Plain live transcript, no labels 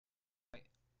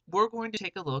we're going to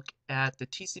take a look at the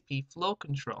TCP Flow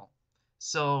Control.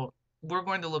 So we're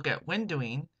going to look at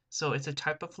windowing. So it's a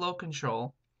type of flow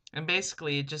control, and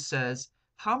basically it just says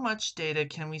how much data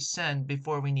can we send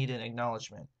before we need an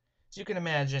acknowledgement. So you can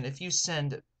imagine if you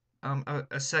send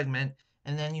a segment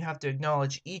and then you have to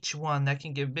acknowledge each one, that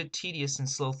can get a bit tedious and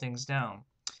slow things down.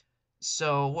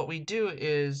 So what we do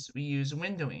is we use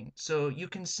windowing. So you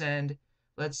can send,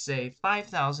 let's say,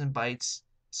 5,000 bytes.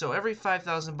 So every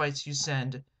 5,000 bytes you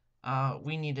send,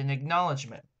 we need an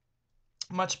acknowledgement.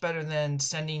 Much better than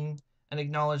sending an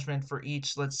acknowledgement for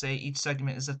each, let's say each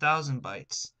segment is 1,000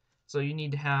 bytes. So you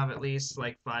need to have at least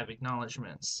like 5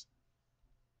 acknowledgements.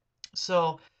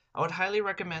 So I would highly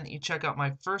recommend that you check out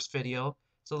my first video.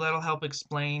 So that'll help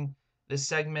explain the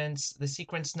segments, the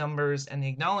sequence numbers, and the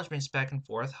acknowledgements back and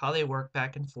forth, how they work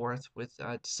back and forth with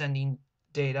sending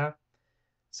data.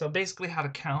 So basically how to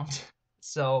count.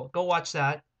 So go watch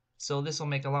that. So this will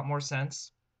make a lot more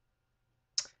sense.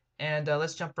 And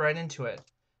let's jump right into it.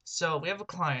 So we have a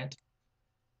client,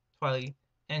 Twiley,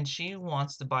 and she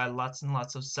wants to buy lots and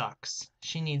lots of socks.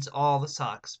 She needs all the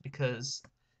socks because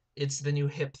it's the new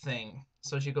hip thing.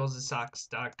 So she goes to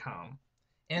socks.com.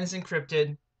 And it's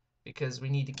encrypted because we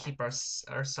need to keep our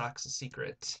socks a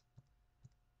secret.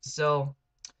 So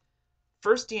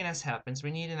first DNS happens,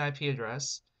 we need an IP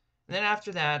address. And then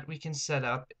after that, we can set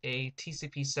up a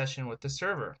TCP session with the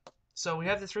server. So we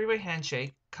have the three-way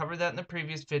handshake, covered that in the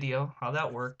previous video, how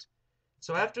that worked.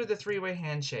 So after the three-way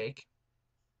handshake,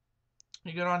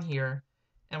 we go on here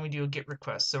and we do a GET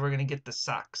request. So we're going to get the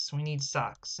socks. We need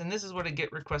socks. And this is what a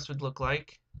GET request would look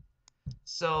like.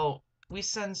 So we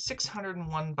send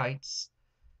 601 bytes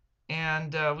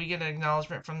and we get an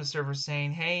acknowledgement from the server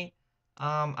saying, hey,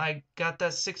 I got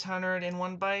that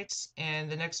 601 bytes,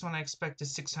 and the next one I expect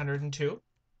is 602.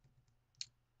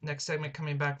 Next segment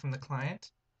coming back from the client.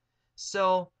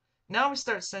 So now we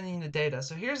start sending the data.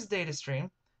 So here's the data stream.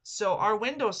 So our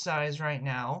window size right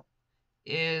now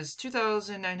is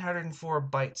 2,904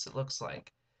 bytes, it looks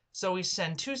like. So we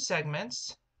send 2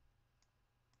 segments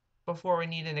before we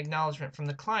need an acknowledgement from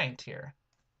the client here.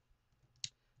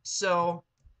 So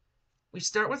we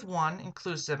start with 1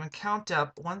 inclusive and count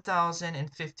up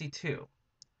 1,052,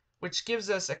 which gives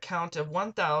us a count of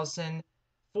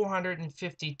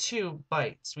 1,452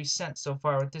 bytes we sent so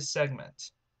far with this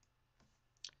segment.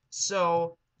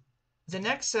 So the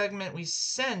next segment we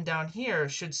send down here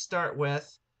should start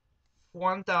with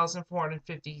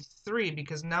 1,453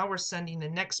 because now we're sending the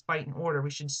next byte in order. We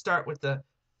should start with the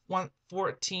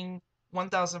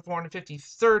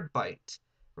 1,453rd byte.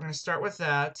 We're going to start with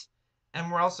that,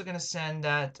 and we're also going to send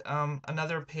that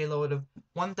another payload of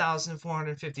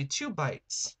 1,452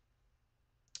 bytes.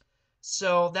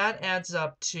 So that adds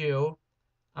up to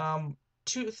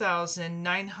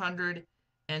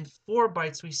 2,904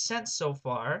 bytes we sent so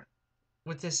far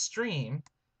with this stream.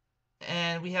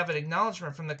 And we have an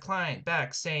acknowledgement from the client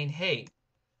back saying, hey,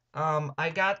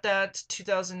 I got that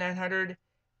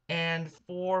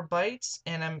 2,904 bytes,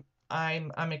 and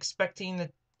I'm expecting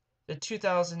the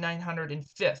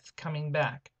 2,905th coming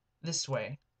back this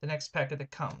way, the next packet that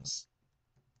comes.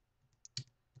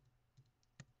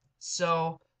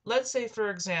 So let's say,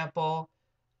 for example,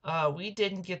 we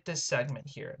didn't get this segment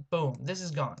here. Boom, this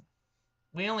is gone.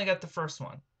 We only got the first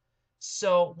one.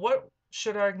 So what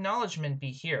should our acknowledgement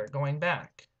be here going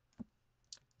back?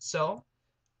 So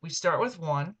we start with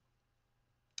 1,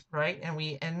 right? And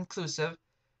we end inclusive,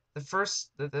 the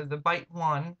byte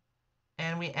 1,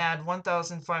 and we add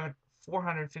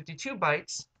 1,452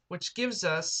 bytes, which gives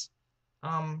us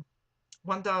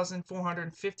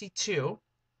 1,452.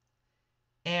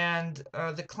 And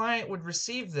the client would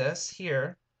receive this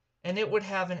here, and it would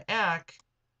have an ACK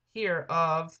here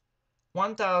of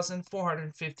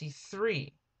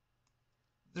 1,453.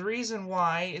 The reason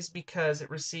why is because it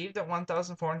received at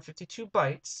 1,452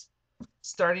 bytes,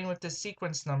 starting with the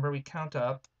sequence number we count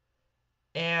up,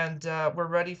 and we're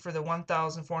ready for the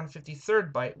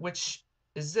 1,453rd byte, which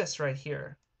is this right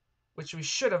here, which we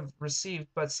should have received,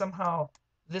 but somehow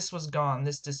this was gone,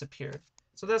 this disappeared.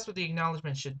 So that's what the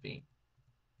acknowledgement should be.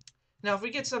 Now, if we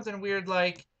get something weird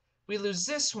like we lose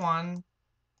this one,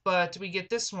 but we get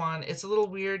this one, it's a little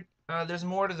weird. There's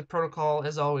more to the protocol,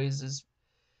 as always.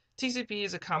 TCP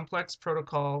is a complex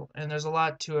protocol, and there's a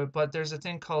lot to it, but there's a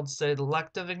thing called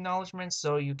selective acknowledgement,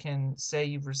 so you can say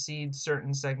you've received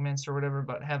certain segments or whatever,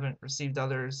 but haven't received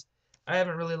others. I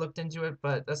haven't really looked into it,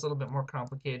 but that's a little bit more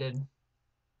complicated.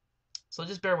 So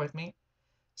just bear with me.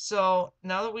 So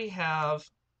now that we have,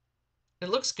 it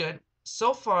looks good.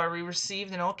 So far, we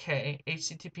received an OK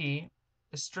HTTP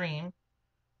stream,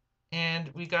 and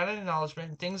we got an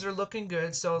acknowledgement. Things are looking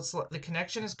good, so the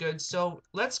connection is good. So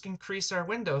let's increase our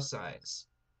window size.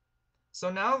 So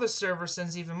now the server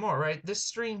sends even more, right? This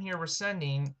stream here we're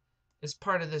sending is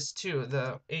part of this too.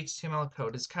 The HTML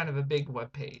code is kind of a big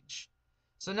web page.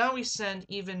 So now we send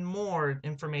even more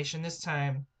information, this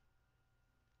time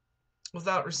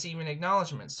without receiving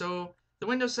acknowledgement. So the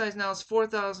window size now is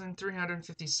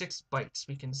 4,356 bytes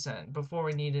we can send before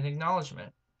we need an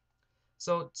acknowledgement.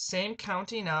 So same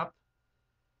counting up,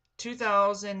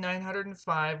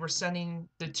 2,905, we're sending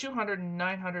the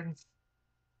 2,905th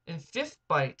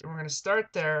byte, and we're going to start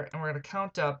there, and we're going to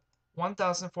count up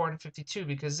 1,452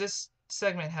 because this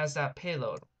segment has that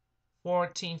payload,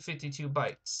 1452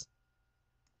 bytes.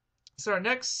 So our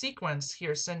next sequence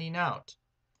here, sending out,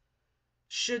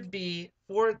 should be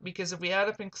 4, because if we add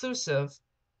up inclusive,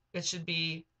 it should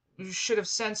be, you should have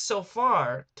sent so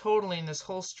far, totaling this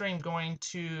whole stream going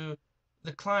to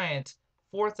the client,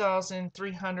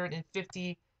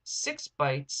 4,356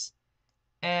 bytes,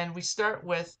 and we start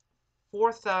with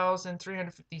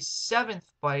 4,357th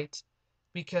byte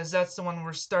because that's the one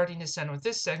we're starting to send with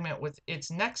this segment with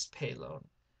its next payload.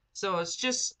 So it's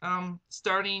just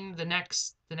starting the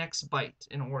next byte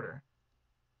in order.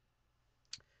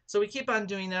 So we keep on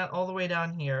doing that all the way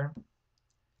down here,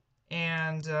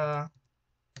 and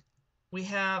we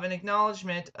have an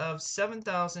acknowledgement of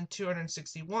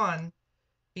 7,261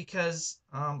 because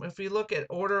if we look at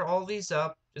order all these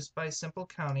up just by simple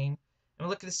counting, and we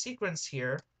look at the sequence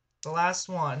here, the last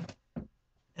one,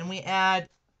 and we add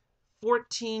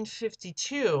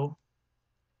 1452,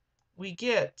 we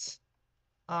get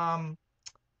a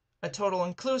total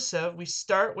inclusive. We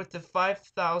start with the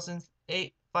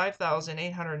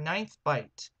 5,809th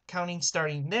byte, counting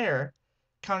starting there,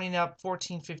 counting up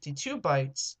 1452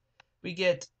 bytes, we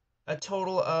get a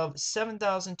total of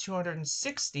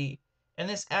 7,260, and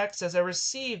this acts as I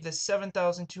receive the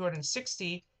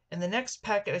 7,260, and the next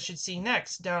packet I should see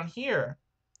next down here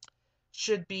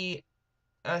should be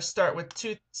start with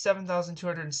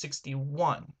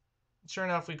 7,261. Sure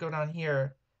enough, we go down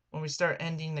here, when we start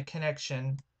ending the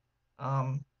connection,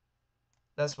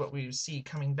 that's what we see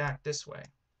coming back this way.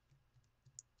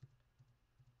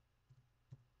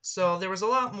 So there was a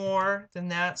lot more than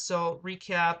that. So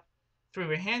recap,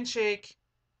 three-way handshake,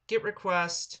 GET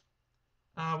request,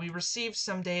 we received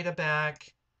some data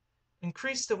back,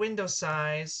 increase the window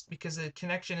size because the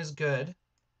connection is good.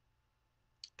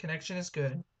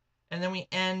 And then we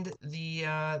end the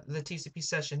TCP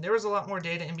session. There was a lot more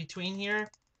data in between here,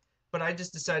 but I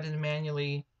just decided to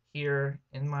manually here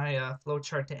in my flow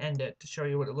chart to end it to show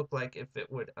you what it looked like if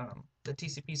it would the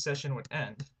TCP session would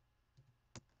end.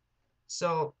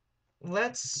 So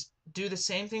let's do the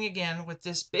same thing again with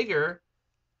this bigger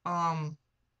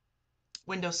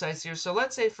window size here. So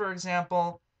let's say, for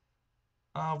example,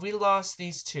 we lost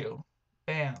these two.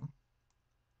 Bam.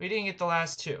 We didn't get the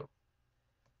last two.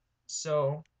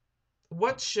 So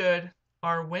what should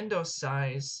our window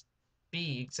size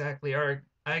be exactly? Our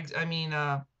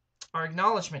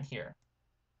acknowledgement here.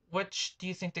 Which do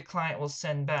you think the client will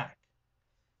send back?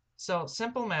 So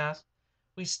simple math.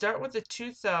 We start with the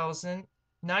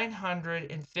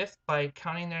 2,905th byte,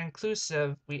 counting their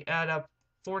inclusive. We add up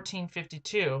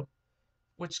 1452,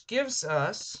 which gives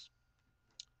us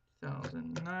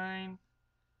 2009.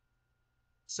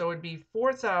 So it'd be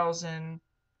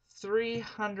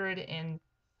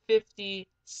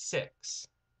 4,356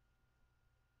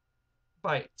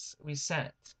 bytes we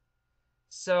sent.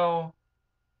 So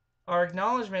our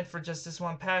acknowledgement for just this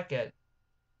one packet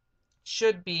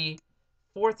should be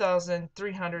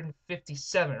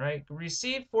 4,357, right? We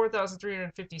received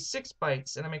 4,356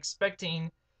 bytes, and I'm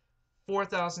expecting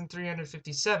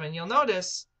 4,357. You'll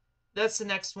notice that's the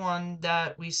next one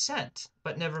that we sent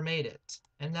but never made it,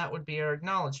 and that would be our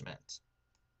acknowledgement.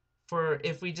 For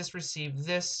if we just received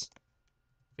this,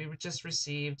 if we just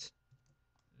received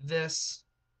this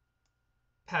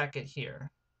packet here.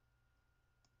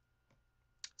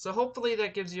 So hopefully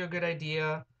that gives you a good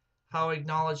idea how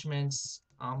acknowledgements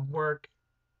work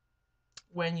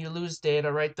when you lose data,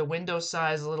 right? The window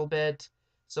size a little bit.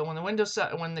 So when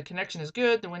the connection is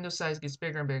good, the window size gets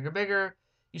bigger and bigger and bigger.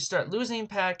 You start losing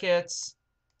packets.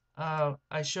 I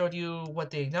showed you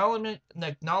what the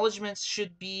acknowledgements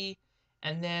should be,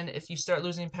 and then if you start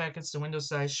losing packets, the window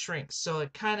size shrinks. So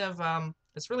it kind of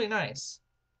it's really nice.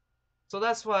 So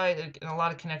that's why in a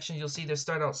lot of connections you'll see they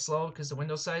start out slow because the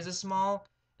window size is small,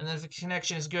 and then if the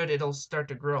connection is good, it'll start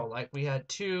to grow. Like we had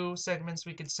 2 segments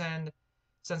we could send.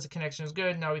 Since the connection is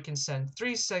good, now we can send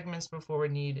 3 segments before we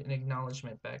need an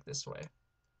acknowledgement back this way.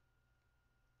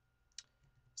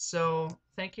 So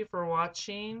thank you for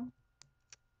watching.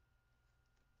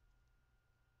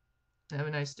 Have a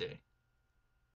nice day.